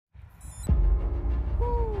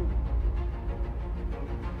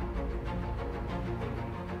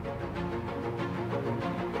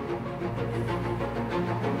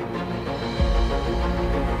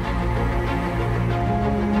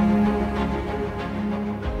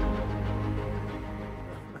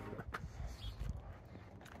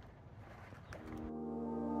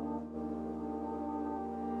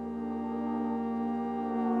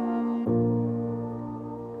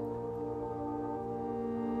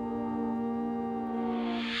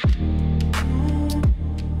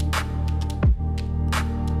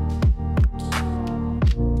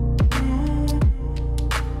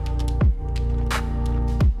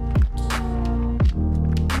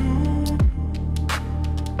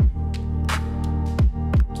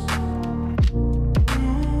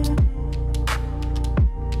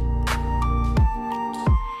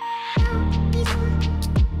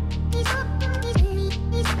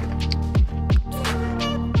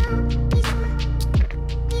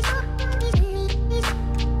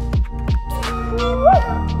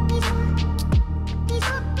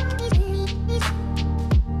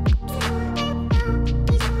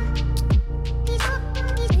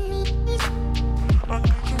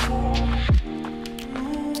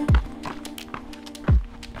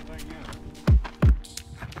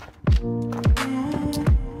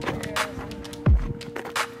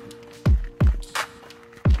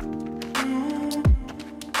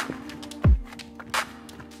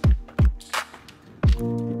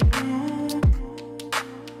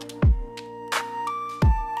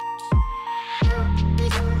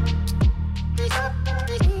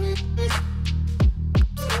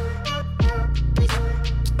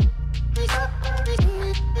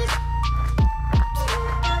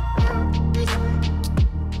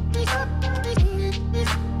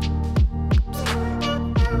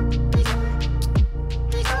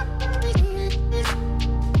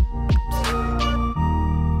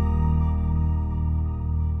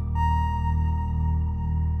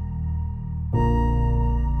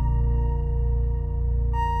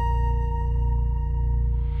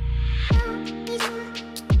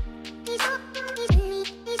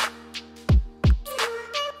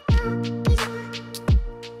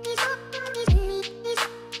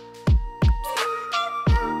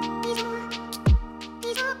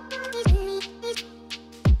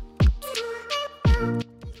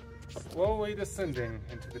slowly descending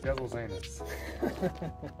into the devil's anus.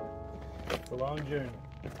 It's a long journey.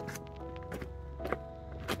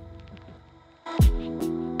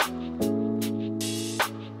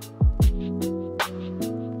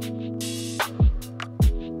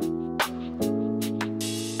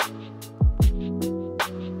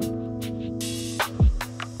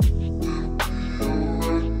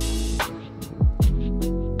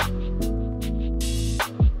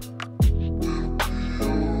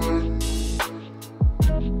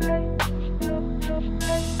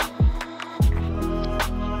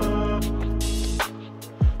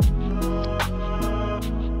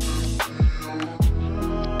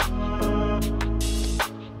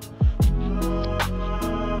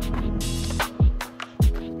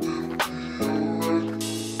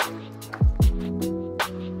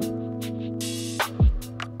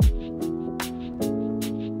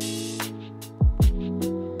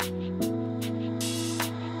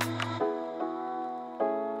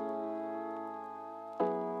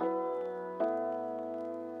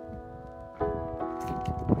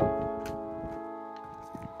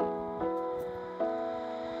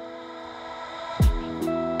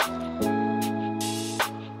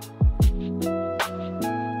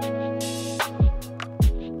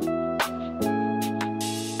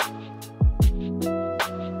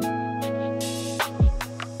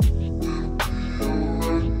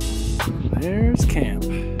 There's camp.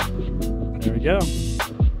 There we go.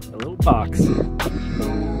 A little box. Above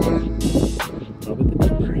the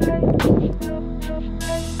timber.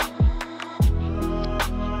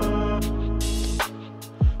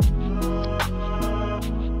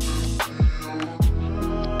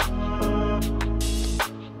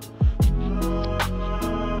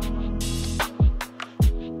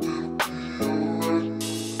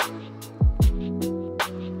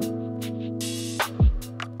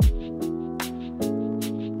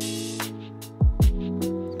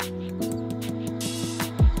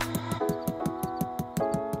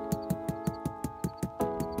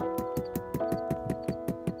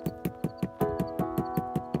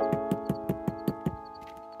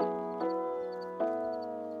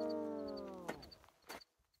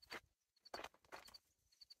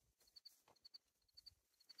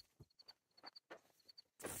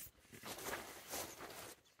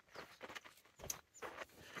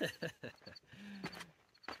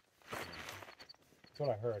 That's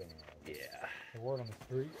what I heard anyway. Yeah. The word on the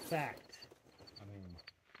street. Fact. I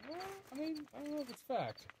don't know if it's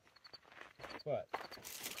fact, but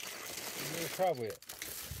it's probably it.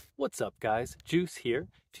 What's up, guys? Juice here.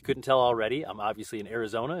 If you couldn't tell already, I'm obviously in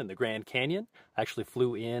Arizona in the Grand Canyon. I actually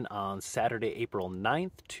flew in on Saturday, April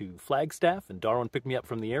 9th to Flagstaff, and Darwin picked me up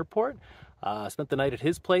from the airport. Spent the night at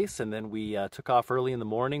his place, and then we took off early in the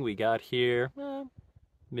morning. We got here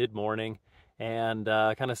mid-morning and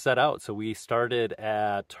kind of set out. So we started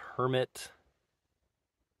at Hermit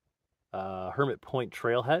Point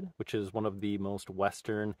Trailhead, which is one of the most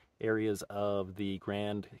western areas of the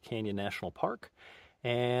Grand Canyon National Park.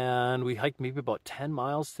 And we hiked maybe about 10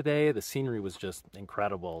 miles today. The scenery was just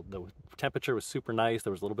incredible. The temperature was super nice.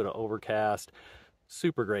 There was a little bit of overcast.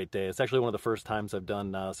 Super great day. It's actually one of the first times I've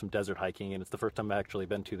done some desert hiking, and it's the first time I've actually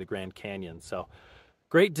been to the Grand Canyon. So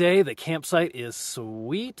great day. The campsite is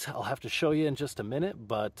sweet. I'll have to show you in just a minute,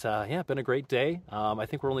 but yeah, been a great day. I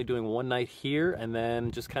think we're only doing one night here and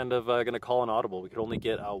then just kind of going to call an audible. We could only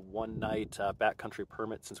get a one-night backcountry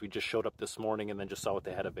permit since we just showed up this morning and then just saw what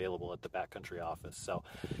they had available at the backcountry office. So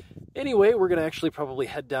anyway, we're going to actually probably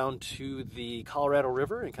head down to the Colorado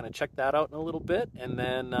River and kind of check that out in a little bit, and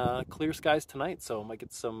then clear skies tonight, so might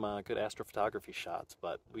get some good astrophotography shots.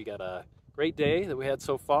 But we got a great day that we had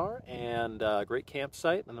so far, and great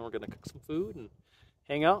campsite, and then we're going to cook some food and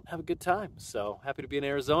hang out, have a good time. So happy to be in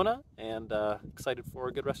Arizona, and excited for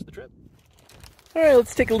a good rest of the trip. All right,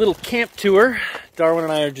 let's take a little camp tour. Darwin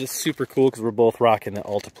and I are just super cool because we're both rocking the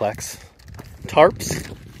Altiplex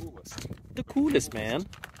tarps. The coolest, man.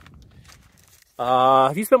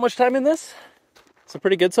 Have you spent much time in this? So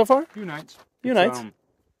pretty good so far? Few nights. Few nights. You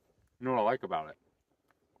know what I like about it?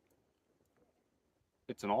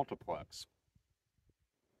 It's an Altiplex,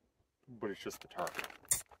 but it's just the tarp.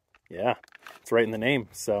 Yeah, it's right in the name,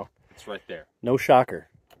 so. It's right there. No shocker.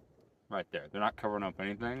 Right there. They're not covering up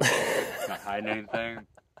anything. Not hiding anything.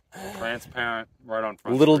 Transparent, right on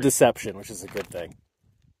front. Little street. deception, which is a good thing.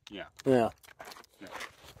 Yeah. Yeah.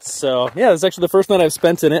 So, yeah, this is actually the first night I've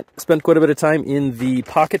spent in it. Spent quite a bit of time in the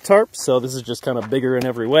pocket tarp, so this is just kind of bigger in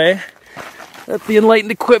every way. That's the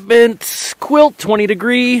Enlightened Equipment quilt, 20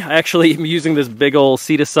 degree. I actually am using this big old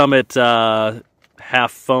Sea to Summit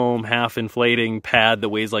half foam, half inflating pad that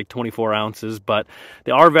weighs like 24 ounces, but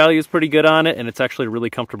the R value is pretty good on it, and it's actually really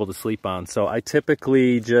comfortable to sleep on. So I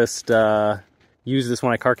typically just use this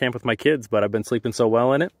when I car camp with my kids, but I've been sleeping so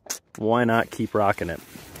well in it, why not keep rocking it?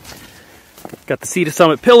 Got the Sea to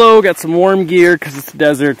Summit pillow, got some warm gear because it's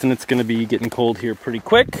desert and it's going to be getting cold here pretty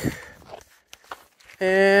quick.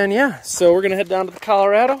 And yeah, so we're going to head down to the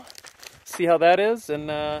Colorado, see how that is, and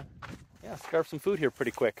yeah, scarf some food here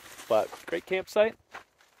pretty quick. But great campsite,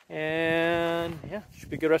 and yeah, should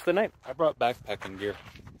be a good rest of the night. I brought backpacking gear.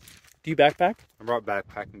 Do you backpack? I brought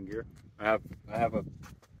backpacking gear. I have a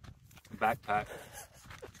backpack,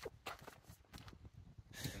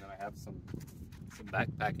 and then I have some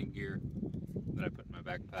backpacking gear that I put in my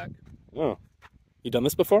backpack. Oh, you done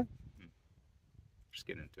this before? Just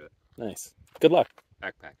getting into it. Nice. Good luck.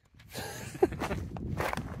 Backpack.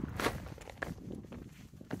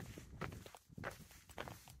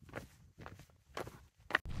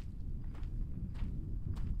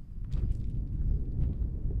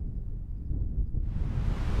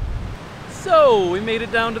 So we made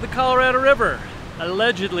it down to the Colorado River.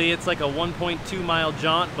 Allegedly it's like a 1.2 mile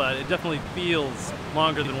jaunt, but it definitely feels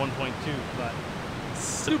longer than 1.2, but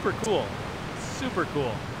super cool. Super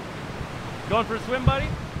cool. Going for a swim, buddy?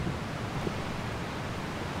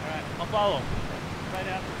 Alright, I'll follow. Right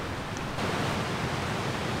after.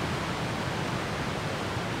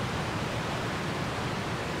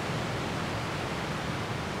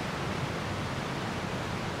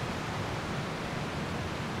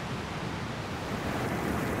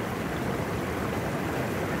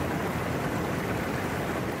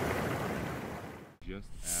 Just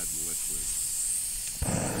add liquid.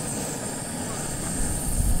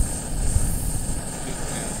 Just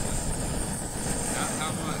add liquid. Not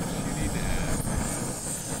how much you need to add.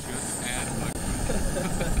 Just add liquid.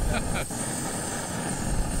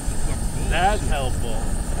 That's helpful.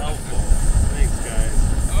 Helpful. Thanks, guys.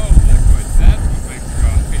 Oh, liquid. That's what makes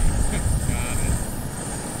coffee. Got it.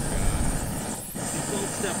 Got it. Before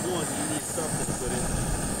step one, you need something to put in there.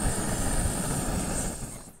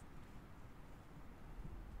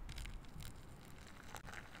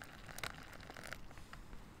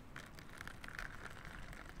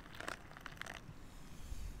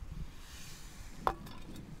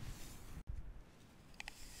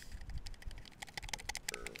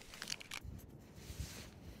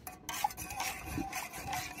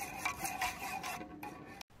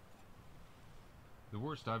 The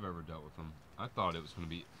worst I've ever dealt with them, I thought it was going to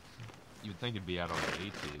be, you'd think it'd be out on the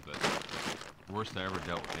AT, but the worst I ever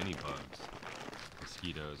dealt with any bugs,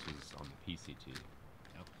 mosquitoes, was on the PCT.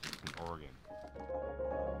 Yep. In Oregon.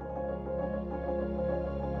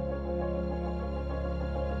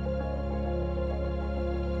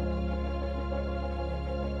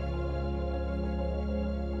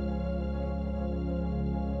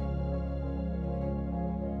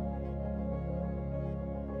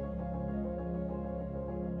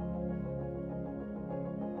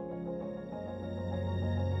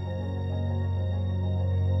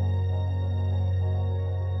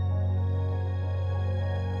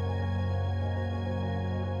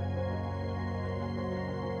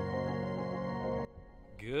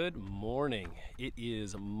 Good morning. It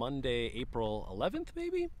is Monday, April 11th,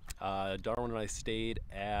 maybe? Darwin and I stayed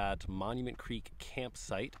at Monument Creek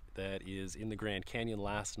campsite that is in the Grand Canyon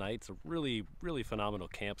last night. It's a really, really phenomenal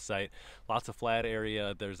campsite. Lots of flat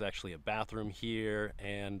area. There's actually a bathroom here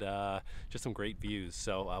and just some great views.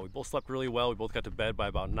 So we both slept really well. We both got to bed by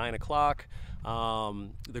about 9 o'clock.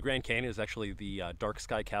 The Grand Canyon is actually the dark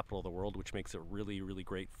sky capital of the world, which makes it really, really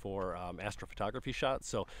great for astrophotography shots.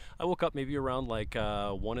 So I woke up maybe around like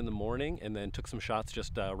 1 in the morning and then took some shots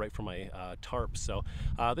just right from my tarp. So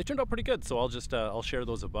they turned out pretty good. So I'll share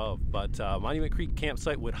those above. But Monument Creek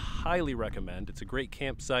campsite would highly recommend. It's a great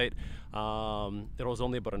campsite. It was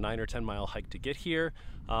only about a 9 or 10 mile hike to get here.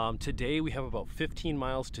 Today we have about 15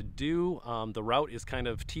 miles to do. The route is kind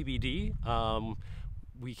of TBD.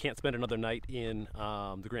 We can't spend another night in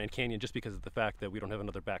the Grand Canyon just because of the fact that we don't have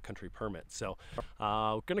another backcountry permit. So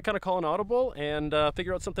we're going to kind of call an audible and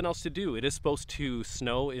figure out something else to do. It is supposed to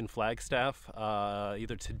snow in Flagstaff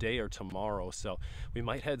either today or tomorrow. So we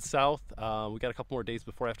might head south. We got a couple more days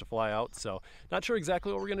before I have to fly out. So not sure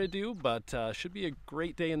exactly what we're going to do, but should be a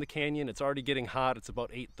great day in the canyon. It's already getting hot. It's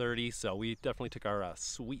about 8:30. So we definitely took our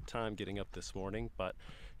sweet time getting up this morning. But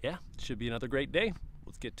yeah, it should be another great day.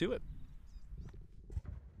 Let's get to it.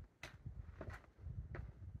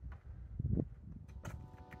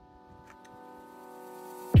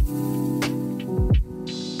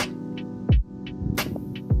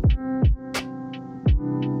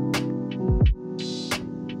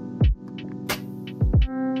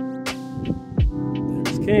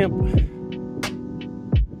 camp.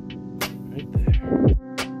 Right there.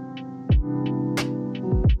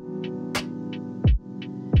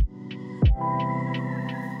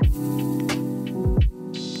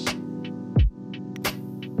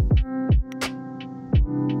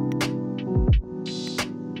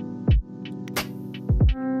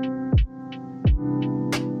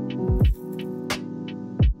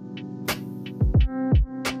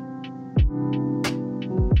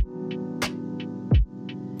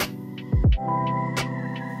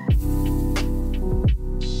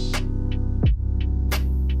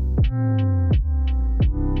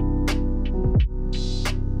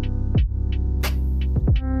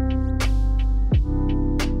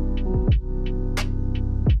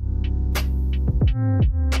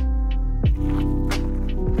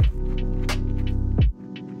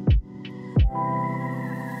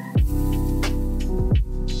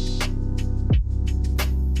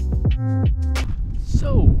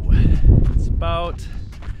 So it's about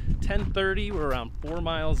 10:30. We're around 4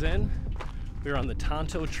 miles in. We're on the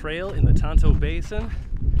Tonto Trail in the Tonto Basin.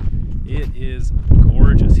 It is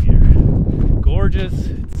gorgeous here. Gorgeous.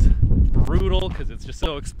 It's brutal because it's just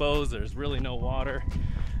so exposed. There's really no water.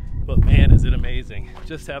 But man, is it amazing.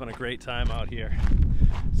 Just having a great time out here.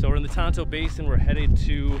 So we're in the Tonto Basin. We're headed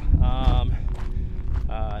to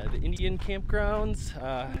the Indian campgrounds.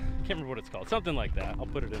 Can't remember what it's called. Something like that. I'll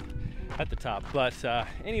put it in at the top. But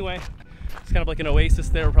anyway, it's kind of like an oasis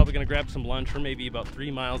there. We're probably going to grab some lunch. We're maybe about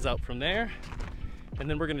 3 miles out from there. And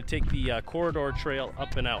then we're going to take the corridor trail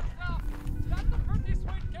up and out. That's a pretty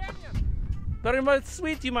sweet canyon. Very much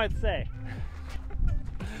sweet, you might say.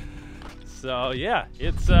 So yeah,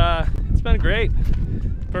 it's been great.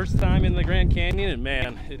 First time in the Grand Canyon, and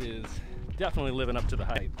man, it is definitely living up to the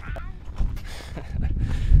hype.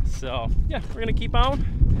 So yeah, we're gonna keep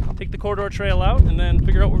on, take the corridor trail out, and then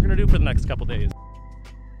figure out what we're gonna do for the next couple days.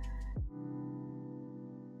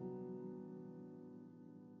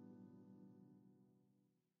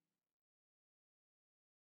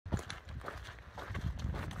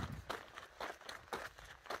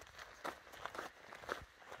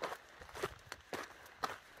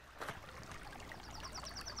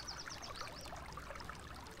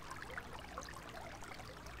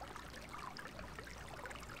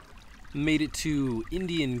 Made it to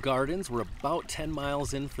Indian Gardens. We're about 10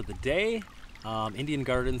 miles in for the day. Indian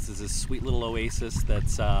Gardens is this sweet little oasis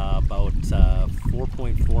that's about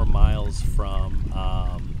 4.4 miles from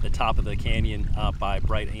the top of the canyon by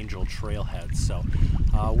Bright Angel Trailhead. So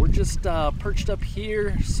we're just perched up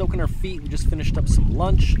here, soaking our feet. We just finished up some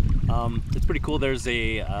lunch. It's pretty cool. There's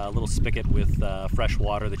a little spigot with fresh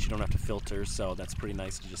water that you don't have to filter, so that's pretty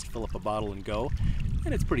nice to just fill up a bottle and go.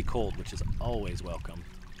 And it's pretty cold, which is always welcome.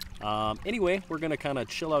 Anyway, we're gonna kind of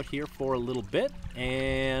chill out here for a little bit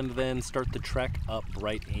and then start the trek up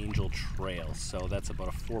Bright Angel Trail. So that's about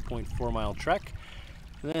a 4.4 mile trek.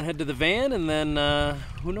 And then head to the van, and then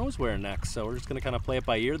who knows where next. So we're just gonna kind of play it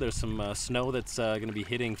by ear. There's some snow that's gonna be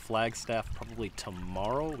hitting Flagstaff probably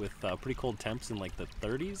tomorrow with pretty cold temps in like the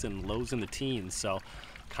 30s and lows in the teens. So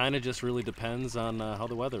kind of just really depends on how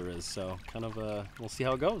the weather is. So kind of we'll see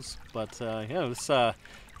how it goes. But yeah,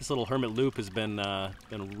 this little Hermit Loop has been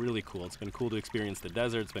really cool. It's been cool to experience the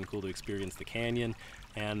desert. It's been cool to experience the canyon,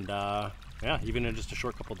 and yeah, even in just a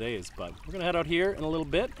short couple days. But we're gonna head out here in a little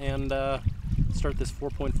bit and start this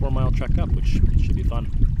 4.4 mile trek up, which should be fun.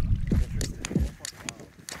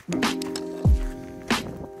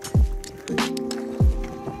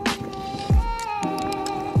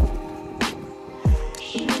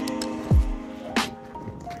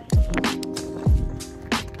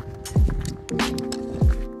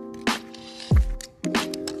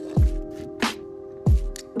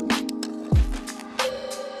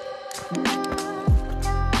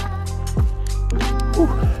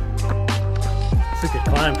 It's a good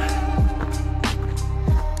climb.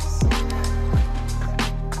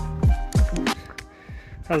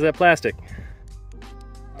 How's that plastic?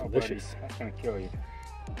 Oh, Delicious. buddy, that's gonna kill you.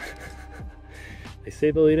 They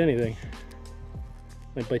say they'll eat anything.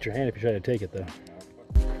 Might bite your hand if you try to take it though.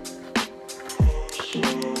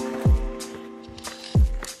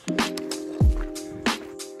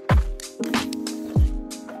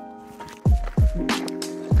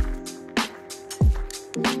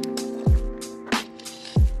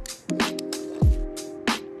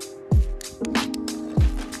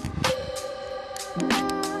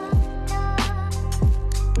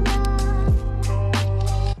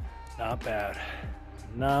 Not bad.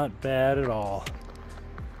 Not bad at all.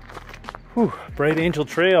 Whew, Bright Angel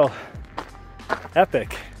Trail.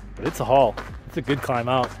 Epic, but it's a haul. It's a good climb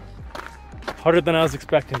out. Harder than I was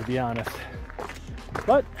expecting, to be honest.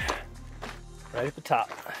 But right at the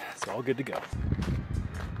top. It's all good to go.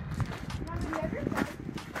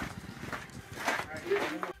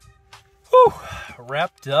 Whew,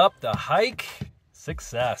 wrapped up the hike.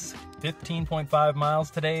 Success. 15.5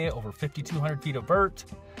 miles today, over 5,200 feet of vert.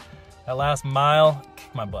 That last mile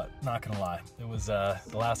kicked my butt, not gonna lie. It was, the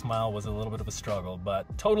last mile was a little bit of a struggle, but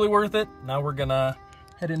totally worth it. Now we're gonna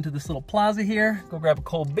head into this little plaza here, go grab a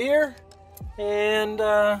cold beer, and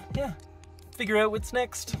yeah, figure out what's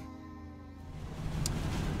next.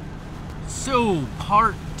 So,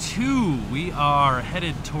 part 2, we are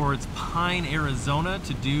headed towards Pine, Arizona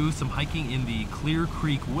to do some hiking in the Clear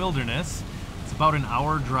Creek Wilderness. It's about an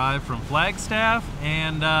hour drive from Flagstaff,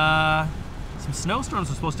 and some snowstorms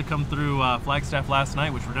were supposed to come through Flagstaff last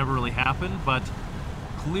night, which never really happened, but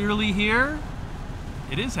clearly here,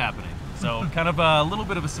 it is happening. So, kind of a little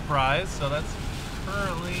bit of a surprise, so that's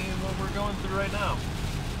currently what we're going through right now.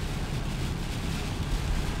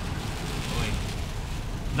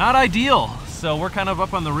 Not ideal. So we're kind of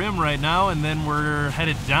up on the rim right now, and then we're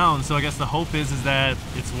headed down. So I guess the hope is that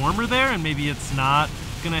it's warmer there, and maybe it's not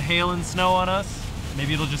gonna hail and snow on us.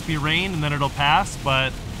 Maybe it'll just be rain and then it'll pass.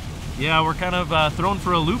 But yeah, we're kind of thrown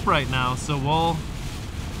for a loop right now. So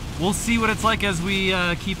we'll see what it's like as we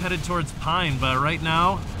keep headed towards Pine. But right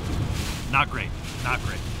now, not great, not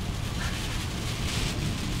great.